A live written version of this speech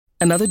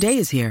Another day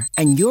is here,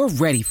 and you're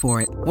ready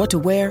for it. What to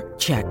wear?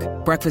 Check.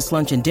 Breakfast,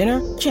 lunch, and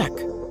dinner? Check.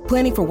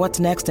 Planning for what's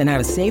next and how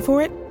to save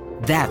for it?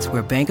 That's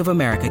where Bank of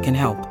America can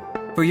help.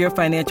 For your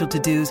financial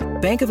to-dos,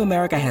 Bank of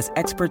America has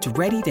experts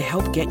ready to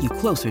help get you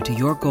closer to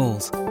your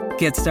goals.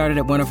 Get started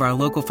at one of our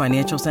local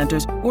financial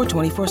centers or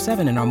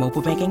 24/7 in our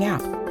mobile banking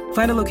app.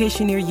 Find a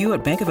location near you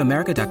at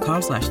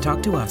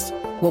bankofamerica.com/talktous.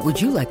 What would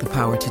you like the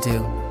power to do?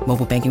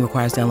 Mobile banking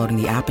requires downloading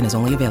the app and is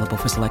only available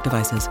for select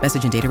devices.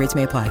 Message and data rates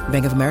may apply.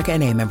 Bank of America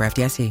N.A., member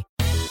FDIC.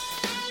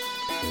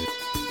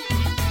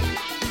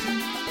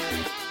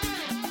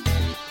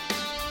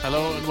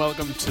 Hello and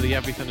welcome to the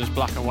Everything is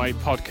Black and White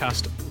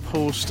podcast.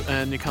 Post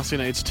Newcastle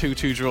United's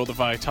 2-2 draw at the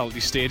Vitality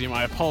Stadium.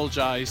 I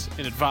apologise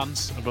in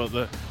advance about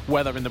the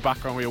weather in the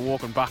background. We are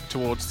walking back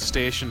towards the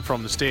station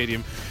from the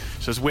stadium.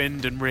 So there's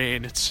wind and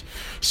rain. It's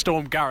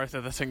Storm Gareth,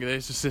 I think it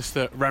is. It's just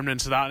the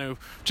remnants of that. And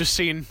we've just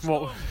seen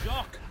what...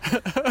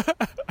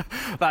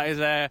 That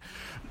is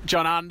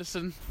John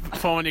Anderson,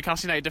 former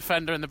Newcastle United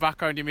defender in the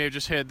background you may have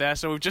just heard there.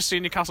 So we've just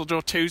seen Newcastle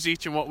draw 2s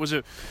each in what was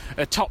a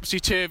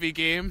topsy-turvy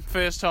game.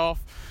 First half,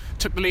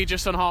 took the lead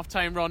just on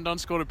half-time. Rondon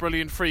scored a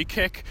brilliant free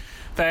kick.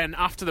 Then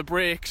after the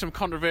break, some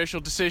controversial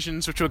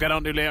decisions, which we'll get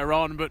onto later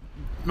on, but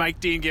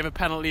Mike Dean gave a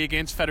penalty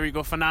against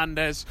Federico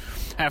Fernandez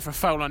for a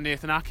foul on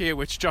Nathan Ake,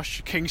 which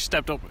Josh King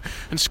stepped up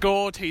and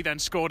scored. He then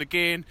scored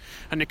again,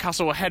 and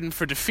Newcastle were heading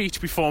for defeat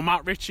before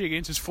Matt Ritchie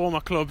against his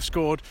former club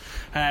scored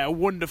a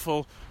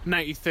wonderful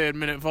 93rd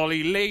minute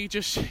volley. Lee,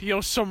 just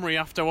your summary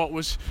after what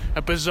was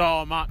a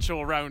bizarre match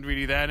all round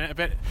really there, and a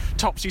bit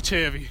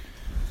topsy-turvy.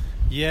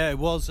 Yeah, it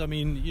was. I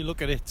mean, you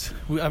look at it.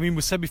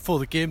 We said before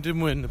the game,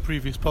 didn't we, in the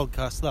previous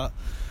podcast, that,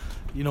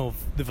 you know,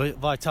 the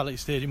Vitality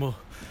Stadium, or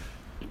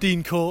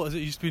Dean Court as it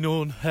used to be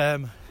known,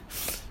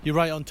 you're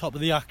right on top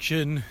of the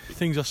action.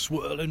 Things are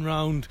swirling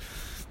round.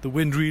 The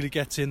wind really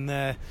gets in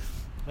there,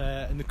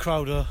 and the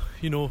crowd are,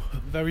 you know,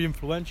 very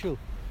influential.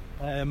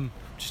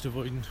 Just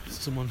avoiding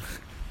someone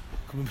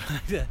coming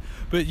back there.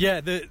 But yeah,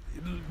 the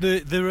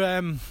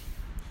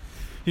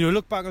you know,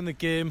 look back on the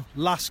game.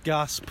 Last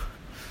gasp.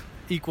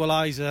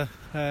 Equaliser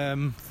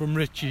from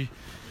Ritchie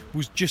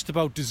was just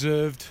about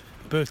deserved,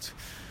 but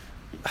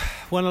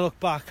when I look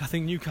back, I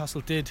think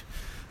Newcastle did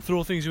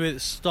throw things away at the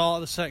start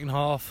of the second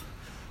half.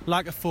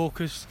 Lack of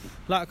focus,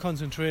 lack of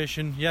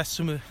concentration. Yes,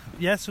 some of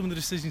the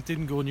decisions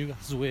didn't go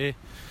Newcastle's way,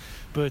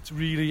 but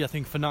really I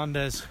think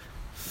Fernandez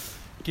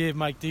gave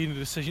Mike Dean a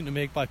decision to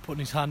make by putting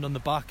his hand on the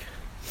back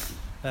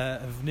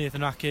of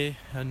Nathan Ake,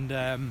 and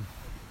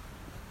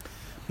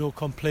no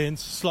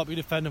complaints. Sloppy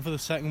defending for the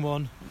second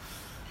one.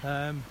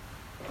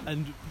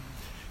 And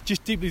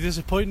just deeply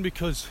disappointing,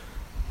 because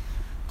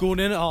going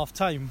in at half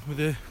time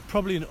with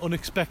probably an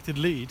unexpected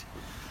lead,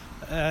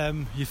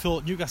 you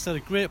thought Newcastle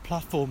had a great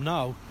platform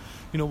now.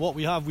 You know, what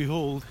we have, we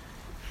hold.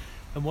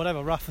 And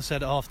whatever Rafa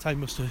said at half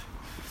time must have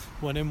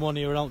went in one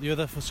ear and out the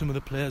other for some of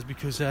the players,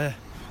 because as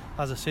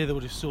I say, they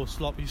were just so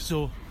sloppy.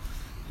 So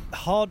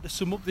hard to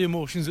sum up the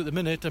emotions at the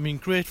minute. I mean,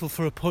 grateful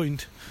for a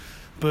point,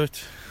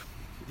 but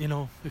you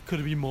know, it could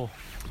have been more.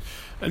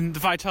 And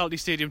the Vitality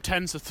Stadium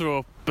tends to throw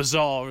up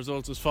bizarre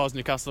results as far as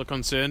Newcastle are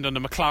concerned.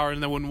 Under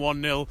McLaren, they won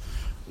 1-0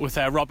 with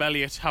Rob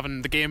Elliott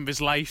having the game of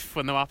his life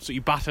when they were absolutely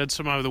battered.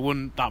 Somehow they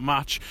won that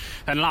match.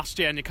 And last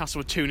year,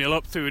 Newcastle were 2-0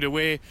 up, threw it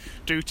away,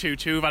 drew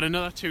 2-2. We've had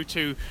another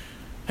 2-2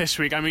 this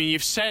week. I mean,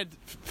 you've said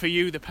for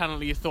you the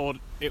penalty, you thought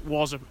it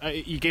was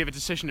you gave a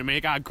decision to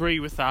make. I agree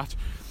with that.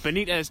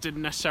 Benitez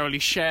didn't necessarily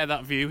share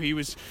that view. He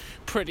was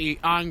pretty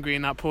angry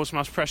in that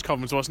post-match press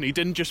conference, wasn't he? He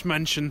didn't just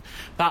mention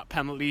that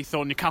penalty. He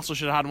thought Newcastle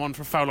should have had one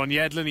for a foul on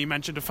Yedlin. He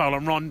mentioned a foul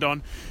on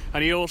Rondon,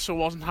 and he also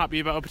wasn't happy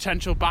about a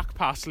potential back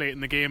pass late in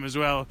the game as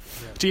well.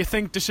 Yeah. Do you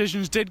think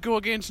decisions did go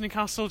against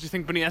Newcastle? Do you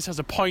think Benitez has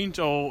a point,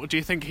 or do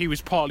you think he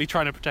was partly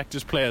trying to protect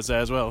his players there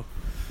as well?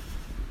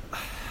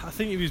 I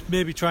think he was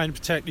maybe trying to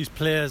protect his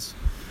players.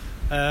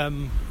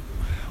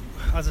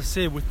 As I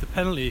say, with the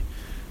penalty,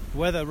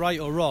 whether right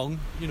or wrong,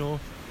 you know,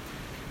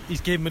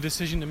 he's given a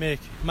decision to make.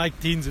 Mike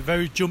Dean's a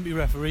very jumpy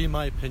referee, in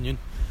my opinion,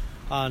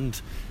 and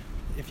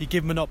if you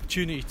give him an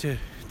opportunity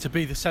to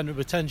be the centre of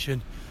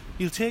attention,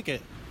 he'll take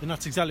it, and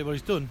that's exactly what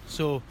he's done.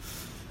 So,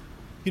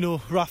 you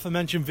know, Rafa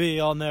mentioned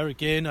VAR on there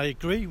again. I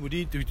agree, we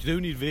do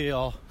need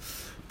VAR,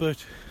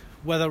 but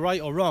whether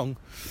right or wrong,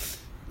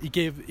 he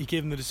gave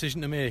him the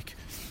decision to make,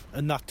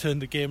 and that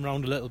turned the game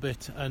around a little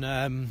bit,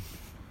 and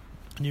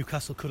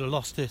Newcastle could have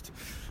lost it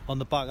on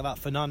the back of that.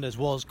 Fernandez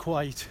was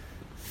quite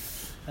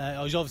he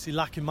was obviously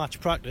lacking match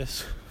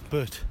practice,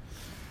 but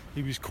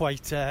he was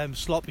quite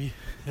sloppy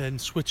and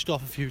switched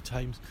off a few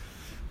times.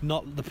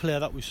 Not the player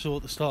that we saw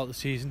at the start of the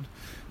season.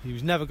 He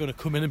was never going to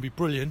come in and be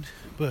brilliant,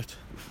 but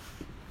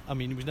I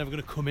mean, he was never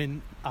going to come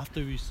in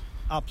after his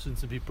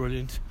absence and be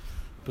brilliant.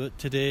 But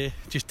today,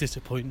 just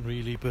disappointing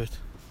really. But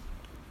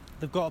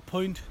they've got a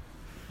point.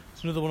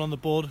 It's another one on the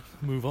board.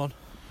 Move on.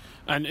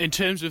 And in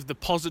terms of the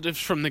positives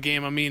from the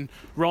game, I mean,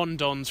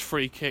 Rondon's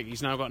free kick,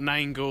 he's now got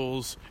 9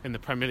 goals in the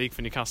Premier League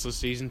for Newcastle this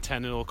season,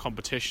 10 in all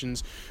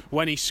competitions.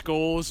 When he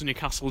scores,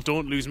 Newcastle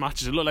don't lose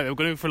matches. It looked like they were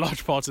going for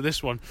large parts of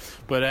this one,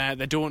 but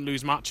they don't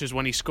lose matches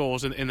when he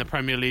scores in the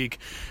Premier League.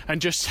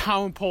 And just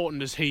how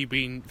important has he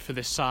been for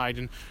this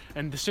side,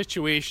 and the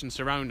situation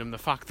surrounding him, the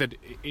fact that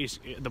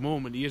at the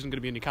moment he isn't going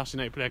to be a Newcastle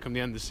United player come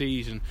the end of the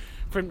season.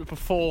 For him to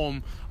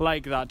perform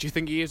like that, do you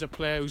think he is a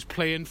player who's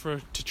playing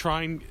to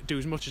try and do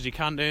as much as he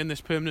can to earn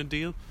this permanent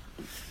deal?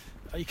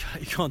 He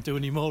can't do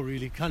any more,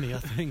 really, can he? I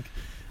think.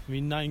 I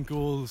mean, 9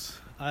 goals.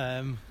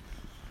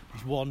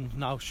 He's one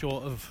now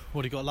short of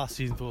what he got last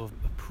season for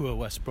a poor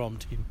West Brom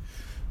team.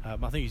 I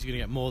think he's going to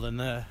get more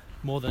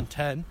than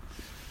 10.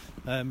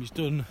 He's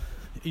done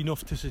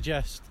enough to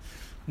suggest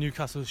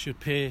Newcastle should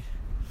pay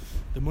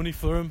the money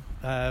for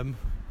him.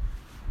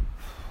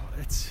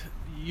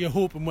 You're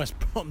hoping West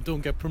Brom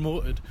don't get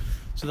promoted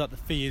so that the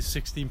fee is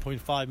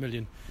 16.5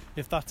 million.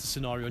 If that's a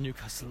scenario,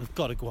 Newcastle have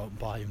got to go out and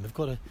buy him.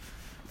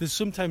 There's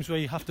sometimes where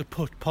you have to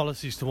put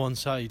policies to one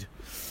side,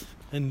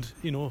 and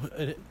you know,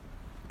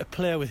 a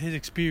player with his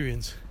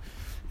experience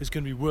is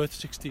going to be worth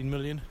 16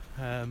 million.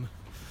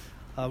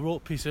 I wrote a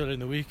piece earlier in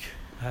the week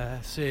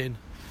saying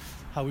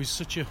how he's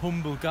such a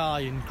humble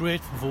guy and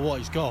grateful for what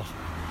he's got.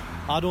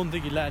 I don't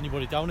think he'd let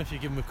anybody down if you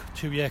give him a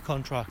 2-year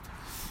contract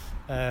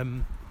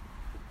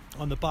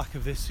on the back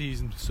of this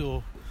season.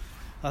 So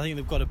I think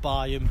they've got to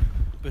buy him.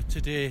 But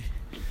today,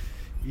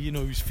 you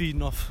know, he was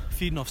feeding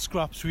off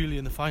scraps really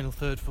in the final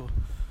third for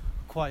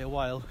quite a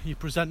while. You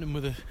present him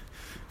with a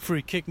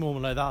free kick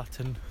moment like that,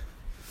 and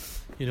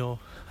you know,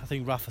 I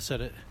think Rafa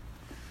said it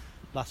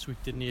last week,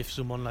 didn't he? If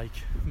someone like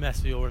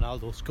Messi or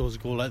Ronaldo scores a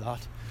goal like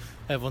that,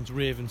 everyone's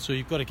raving. So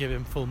you've got to give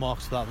him full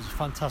marks for that. It was a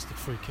fantastic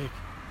free kick.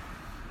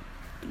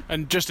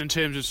 And just in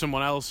terms of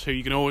someone else who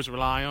you can always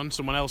rely on,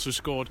 someone else who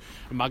scored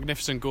a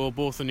magnificent goal,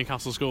 both of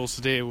Newcastle's goals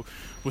today were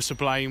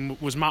sublime,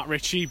 was Matt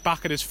Ritchie,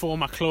 back at his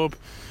former club.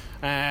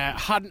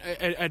 Had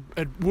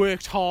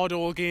worked hard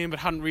all game but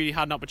hadn't really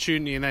had an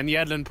opportunity, and then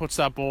Yedlin puts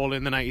that ball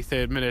in the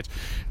 93rd minute,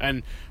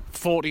 and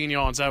 14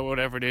 yards out,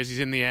 whatever it is, he's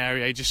in the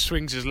area, he just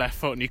swings his left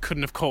foot and he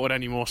couldn't have caught it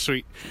any more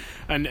sweet.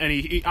 And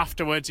he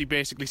afterwards, he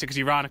basically said, because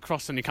he ran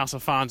across the Newcastle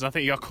fans, and I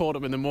think he got caught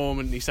up in the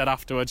moment, and he said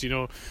afterwards, you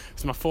know,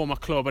 it's my former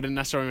club, I didn't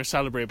necessarily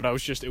celebrate, but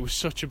it was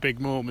such a big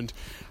moment.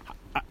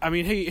 I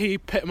mean, he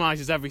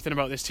epitomises everything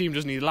about this team,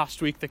 doesn't he?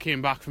 Last week they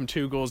came back from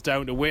 2 goals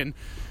down to win.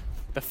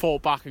 They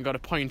fought back and got a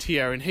point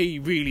here, and he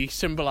really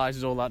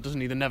symbolises all that, doesn't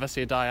he? The never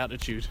say die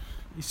attitude.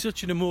 He's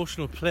such an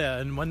emotional player,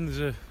 and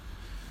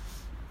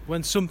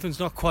when something's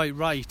not quite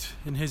right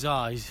in his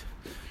eyes,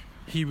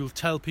 he will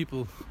tell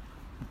people,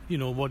 you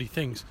know, what he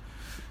thinks.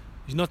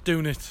 He's not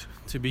doing it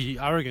to be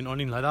arrogant or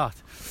anything like that.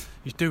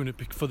 He's doing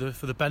it for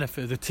the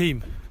benefit of the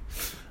team.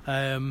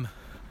 At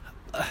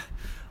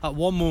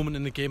one moment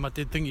in the game, I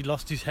did think he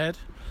lost his head.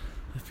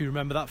 If you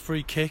remember that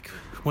free kick,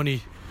 when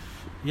he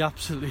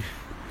absolutely,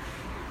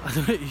 I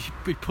don't know,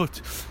 he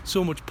put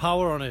so much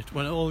power on it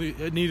when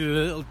it needed a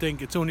little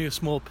dink. It's only a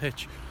small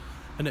pitch,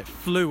 and it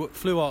flew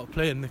out of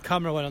play, and the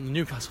camera went on the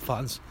Newcastle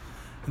fans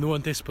and they were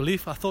in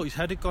disbelief. I thought his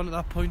head had gone at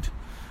that point,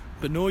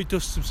 but no, he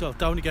dusts himself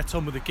down, he gets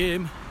on with the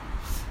game,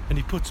 and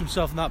he puts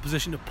himself in that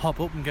position to pop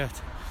up and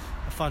get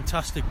a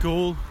fantastic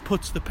goal,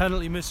 puts the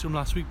penalty miss from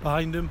last week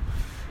behind him.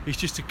 He's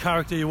just a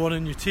character you want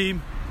in your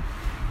team.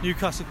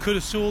 Newcastle could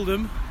have sold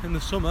him in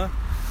the summer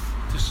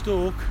to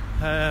Stoke.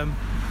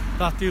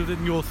 That deal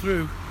didn't go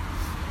through,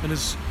 and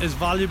as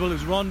valuable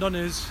as Rondon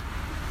is,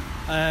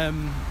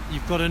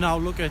 you've got to now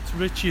look at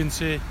Ritchie and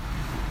say,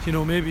 you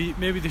know, maybe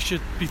they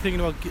should be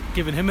thinking about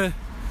giving him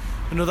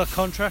another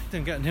contract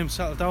and getting him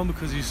settled down,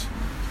 because he's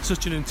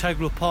such an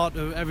integral part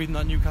of everything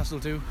that Newcastle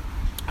do.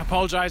 I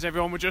apologise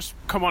everyone, we've just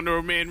come onto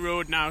a main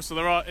road now, so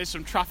there is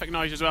some traffic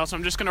noise as well, so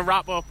I'm just going to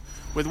wrap up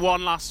with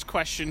one last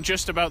question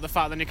just about the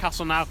fact that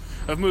Newcastle now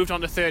have moved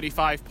on to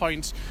 35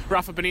 points.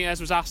 Rafa Benitez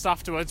was asked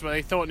afterwards whether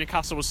he thought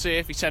Newcastle was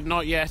safe. He said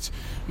not yet,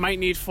 might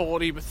need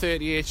 40, but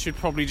 38 should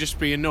probably just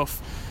be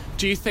enough.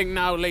 Do you think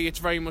now, Lee, it's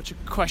very much a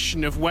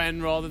question of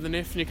when rather than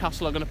if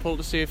Newcastle are going to pull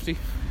to safety?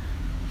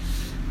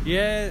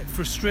 Yeah,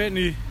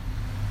 frustratingly,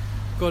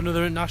 got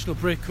another international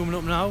break coming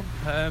up now.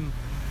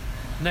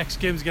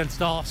 Next game's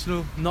against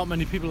Arsenal. Not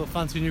many people will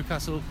fancy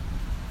Newcastle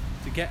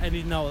to get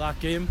anything out of that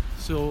game,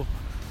 so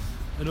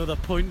another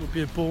point would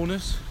be a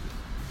bonus.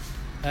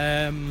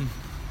 The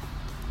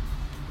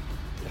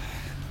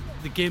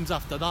games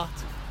after that,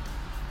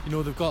 you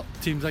know, they've got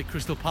teams like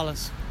Crystal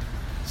Palace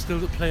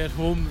still to play at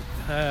home,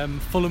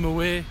 Fulham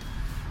away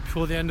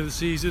before the end of the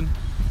season.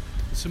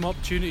 There's some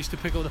opportunities to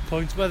pick up the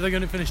points. Whether they're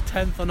going to finish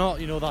 10th or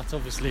not, you know, that's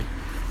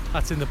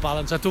in the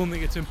balance. I don't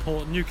think it's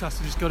important.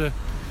 Newcastle just got to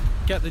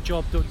get the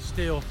job done,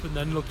 stay up, and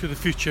then look to the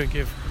future and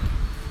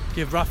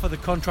give Rafa the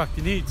contract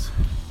he needs.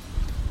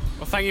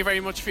 Well, thank you very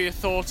much for your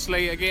thoughts,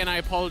 Lee. Again, I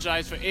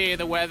apologise for A,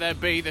 the weather,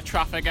 B, the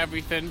traffic,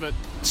 everything, but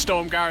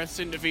Storm Gareth's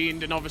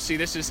intervened, and obviously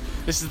this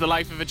is the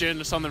life of a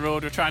journalist on the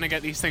road. We're trying to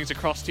get these things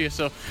across to you,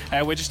 so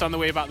we're just on the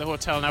way back to the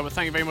hotel now. But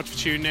thank you very much for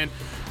tuning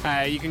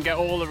in. You can get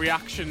all the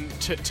reaction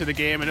to the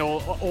game and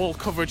all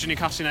coverage of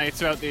Newcastle United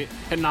throughout the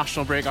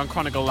international break on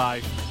Chronicle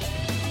Live.